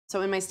So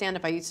in my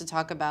stand-up, I used to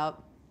talk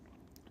about,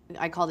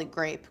 I called it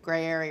grape,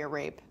 gray area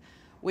rape,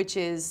 which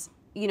is,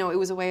 you know, it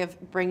was a way of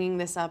bringing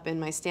this up in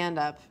my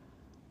stand-up,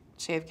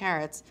 Shave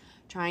Carrots,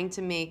 trying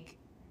to make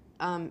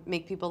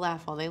people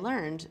laugh while they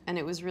learned. And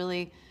it was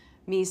really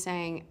me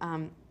saying,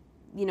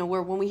 you know,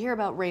 when we hear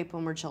about rape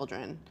when we're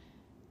children,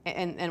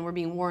 and we're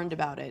being warned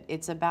about it,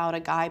 it's about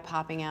a guy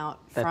popping out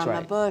from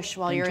a bush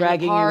while you're in the park.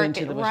 Dragging you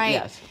into the bush, right.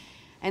 yes.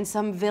 And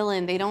some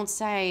villain, they don't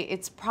say,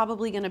 it's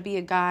probably going to be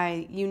a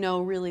guy you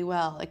know really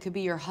well. It could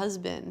be your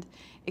husband.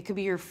 It could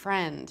be your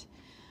friend.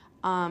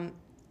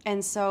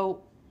 And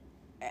so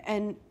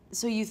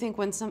you think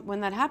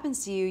when that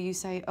happens to you, you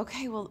say,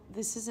 okay, well,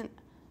 this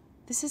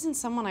isn't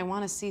someone I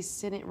want to see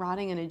sitting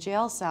rotting in a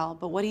jail cell,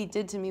 but what he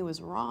did to me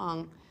was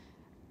wrong,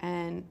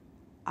 and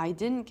I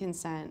didn't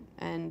consent.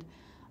 And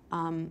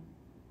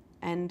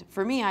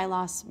for me, I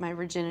lost my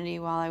virginity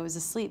while I was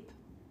asleep,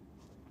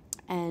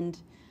 and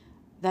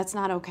that's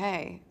not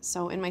okay.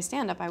 So in my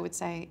stand-up, I would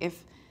say,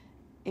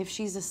 if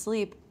she's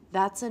asleep,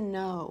 that's a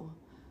no.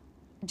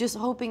 Just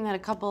hoping that a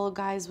couple of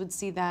guys would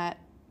see that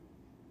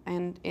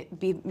and it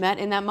be met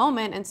in that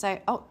moment and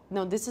say, oh,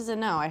 no, this is a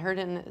no. I heard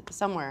it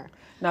somewhere.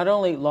 Not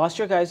only you lost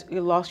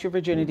your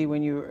virginity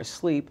when you were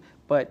asleep,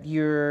 but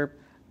you're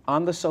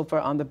on the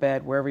sofa, on the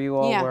bed, wherever you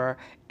all were,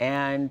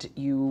 and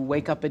you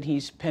wake up and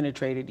he's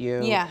penetrated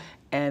you. Yeah.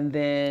 And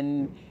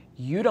then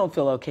you don't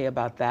feel okay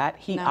about that.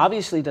 He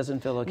obviously doesn't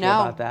feel okay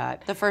about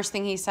that. The first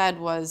thing he said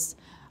was,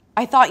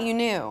 I thought you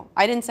knew.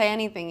 I didn't say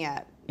anything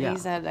yet. Yeah. He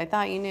said, I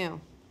thought you knew.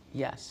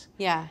 Yes.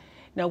 Yeah.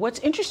 Now, what's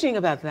interesting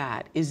about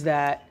that is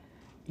that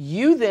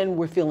you then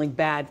were feeling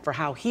bad for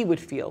how he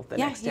would feel the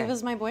next day. Yeah, he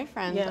was my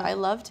boyfriend. Yeah. I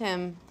loved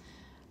him.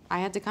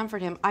 I had to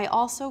comfort him. I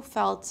also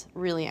felt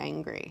really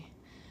angry,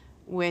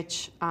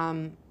 which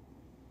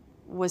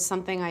was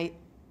something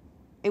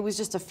it was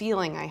just a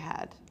feeling I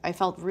had. I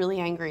felt really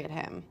angry at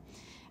him.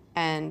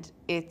 And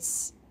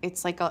it's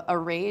like a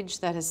rage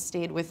that has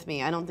stayed with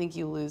me. I don't think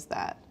you lose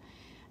that.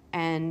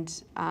 And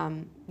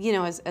you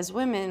know, as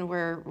women,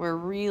 we're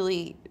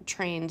really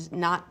trained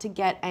not to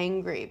get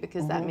angry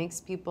because that makes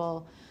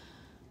people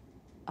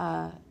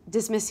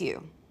dismiss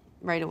you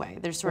right away.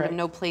 There's sort of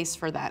no place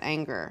for that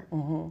anger.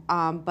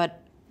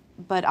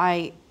 But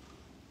I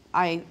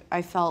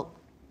felt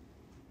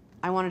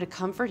I wanted to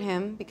comfort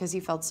him because he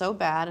felt so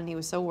bad and he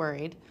was so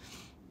worried,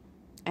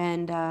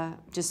 and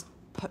just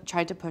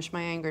tried to push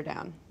my anger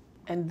down.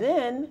 And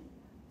then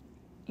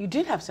you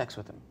did have sex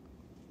with him.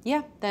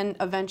 Yeah, then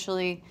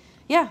eventually,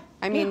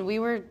 I mean, we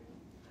were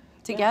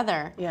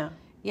together. Yeah.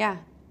 Yeah.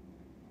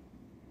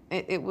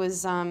 It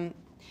was,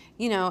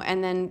 you know,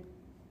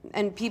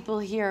 and people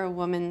hear a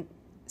woman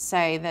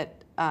say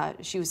that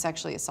she was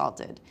sexually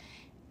assaulted.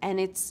 And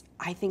it's,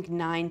 I think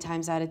 9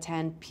 times out of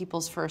 10,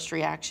 people's first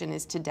reaction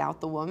is to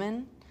doubt the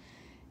woman.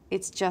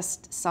 It's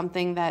just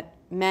something that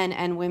men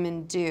and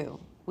women do.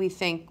 We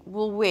think,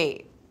 well,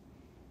 wait,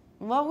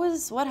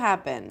 what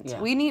happened?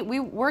 Yeah.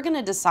 We're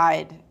gonna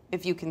decide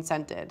if you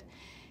consented.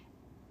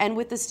 And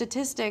with the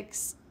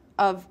statistics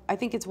of, I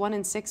think it's 1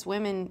 in 6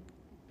 women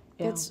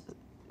is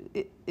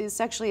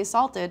sexually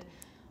assaulted,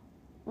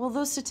 well,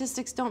 those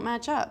statistics don't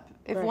match up.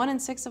 If 1 in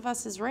 6 of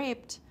us is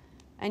raped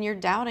and you're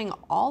doubting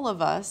all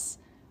of us,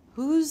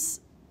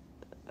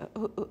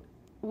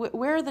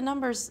 where are the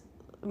numbers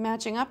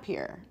matching up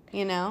here,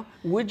 you know?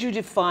 Would you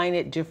define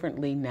it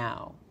differently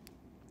now?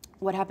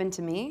 What happened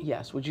to me?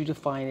 Yes. Would you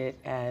define it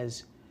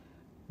as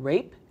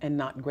rape and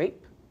not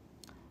grape?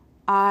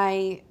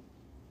 You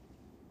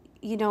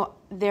know,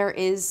 there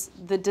is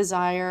the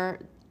desire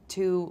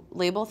to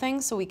label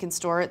things so we can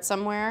store it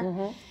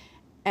somewhere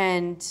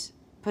and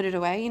put it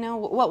away. You know,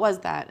 what was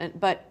that?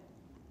 But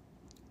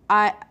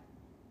I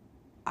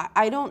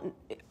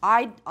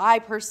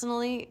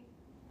personally,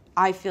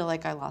 I feel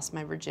like I lost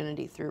my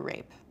virginity through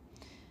rape.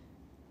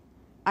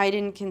 I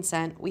didn't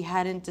consent. We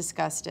hadn't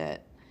discussed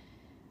it.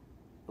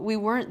 We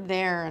weren't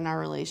there in our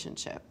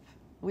relationship.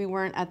 We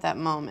weren't at that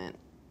moment.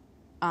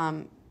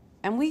 And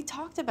we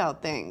talked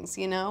about things,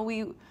 you know,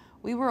 we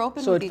were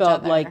open with each other. So it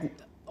felt like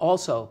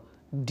also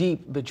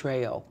deep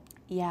betrayal.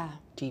 Yeah.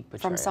 Deep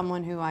betrayal. From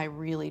someone who I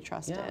really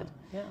trusted.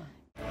 Yeah.